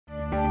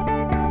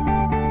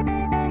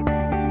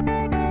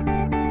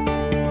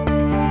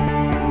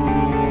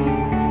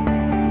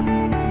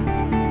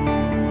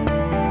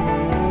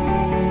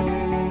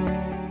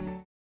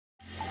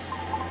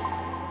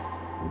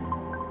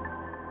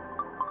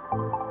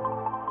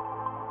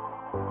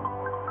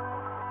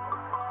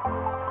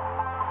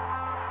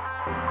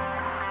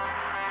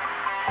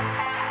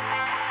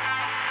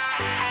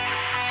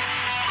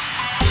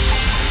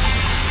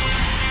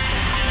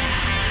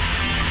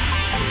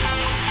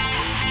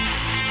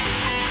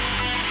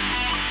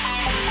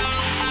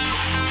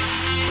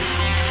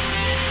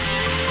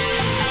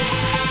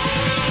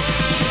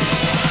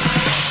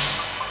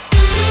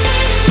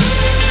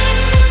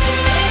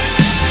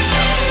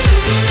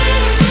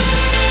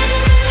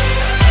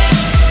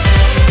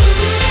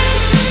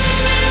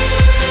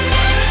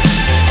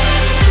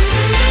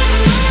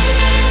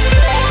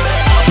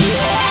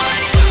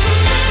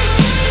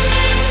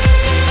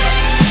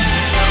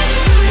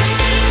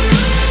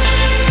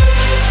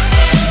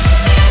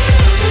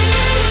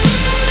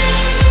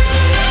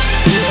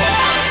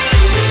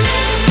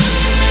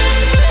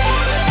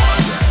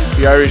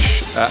The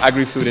Irish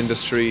agri-food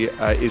industry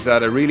is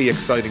at a really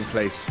exciting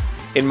place.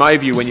 In my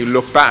view, when you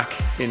look back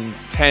in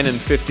 10 and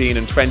 15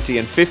 and 20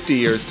 and 50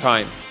 years'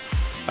 time,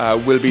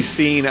 will be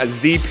seen as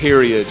the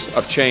period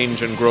of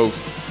change and growth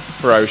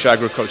for Irish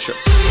agriculture.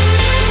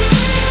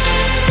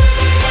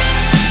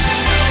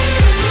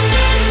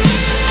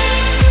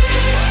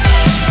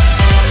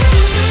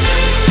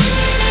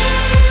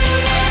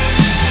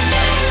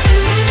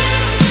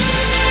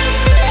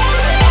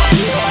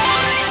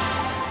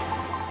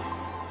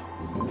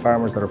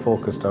 Farmers that are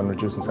focused on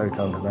reducing cell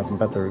count and having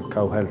better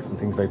cow health and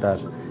things like that,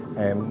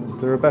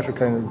 they're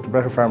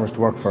better farmers to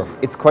work for.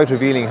 It's quite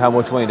revealing how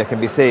much money that can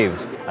be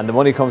saved, and the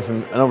money comes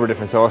from a number of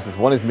different sources.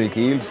 One is milk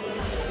yield,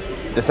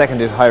 the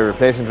second is higher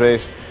replacement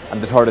rate, and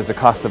the third is the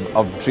cost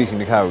of treating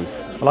the cows.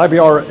 Well,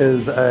 IBR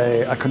is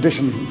a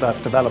condition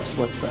that develops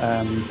with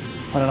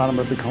when an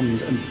animal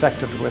becomes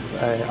infected with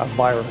a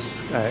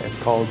virus. It's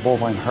called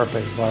bovine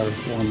herpes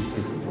virus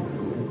 1.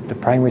 The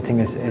primary thing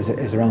is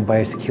around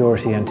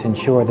biosecurity and to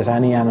ensure that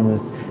any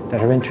animals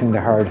that are entering the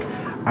herd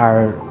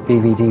are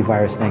BVD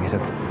virus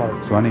negative.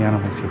 So any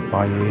animals you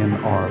buy in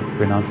or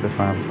bring onto the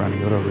farm for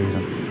any other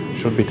reason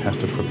should be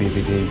tested for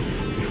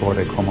BVD before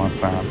they come on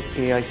farm.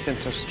 AHI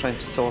centres trying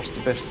to source the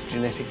best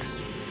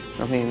genetics.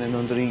 I mean, and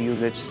under EU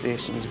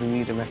legislations we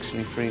need them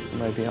actually free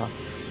from IBR.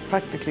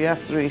 Practically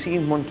after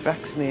 18-month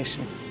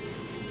vaccination,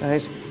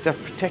 right, they're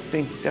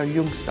protecting their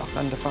young stock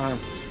on the farm.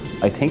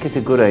 I think it's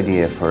a good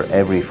idea for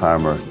every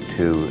farmer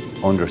to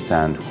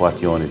understand what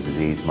Johne's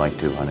disease might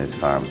do on his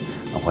farm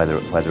and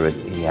whether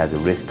he has a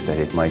risk that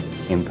it might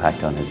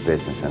impact on his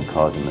business and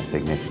cause him a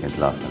significant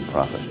loss in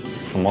profit.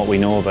 From what we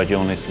know about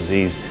Johne's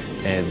disease,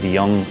 the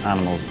young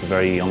animals, the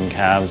very young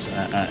calves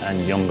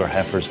and younger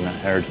heifers in a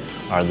herd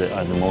are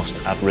the most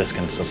at risk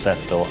and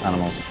susceptible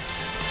animals.